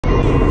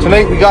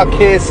Tonight we got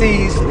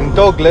KC's in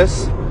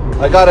Douglas.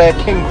 I got a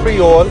King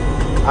Creole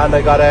and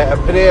I got a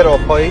potato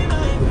pie.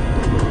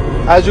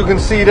 As you can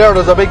see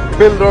there's a big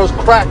builder's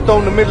crack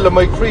down the middle of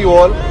my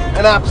Creole.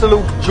 An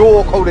absolute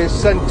joke how they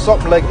sent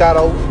something like that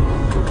out.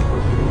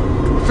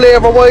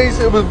 Flavour wise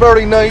it was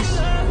very nice,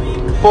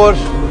 but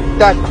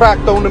that crack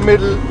down the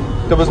middle,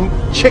 there was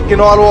chicken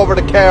all over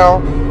the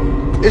car.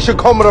 It should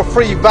come with a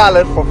free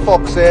valet for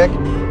fuck's sake.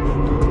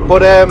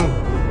 But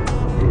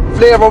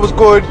flavour was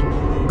good.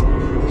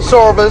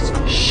 Service,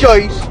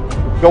 shite.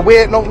 You're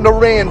waiting out in the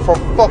rain for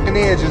fucking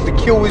ages. The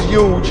queue is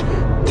huge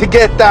to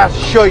get that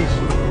shite.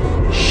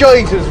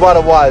 Shite is what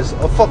it was.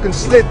 A fucking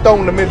slit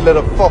down the middle of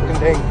the fucking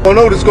thing. I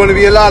know there's going to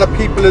be a lot of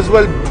people as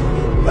well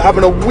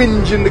having a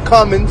whinge in the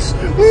comments.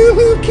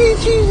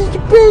 KC's is the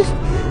best.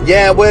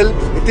 Yeah, well,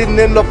 it didn't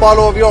end up all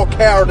over your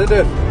car, did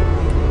it?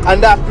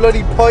 And that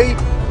bloody pie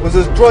was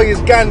as dry as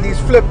Gandhi's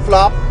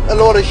flip-flop. A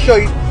lot of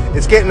shite.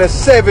 It's getting a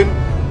 7.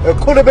 It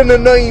could have been a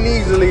 9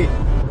 easily,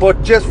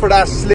 but just for that slit.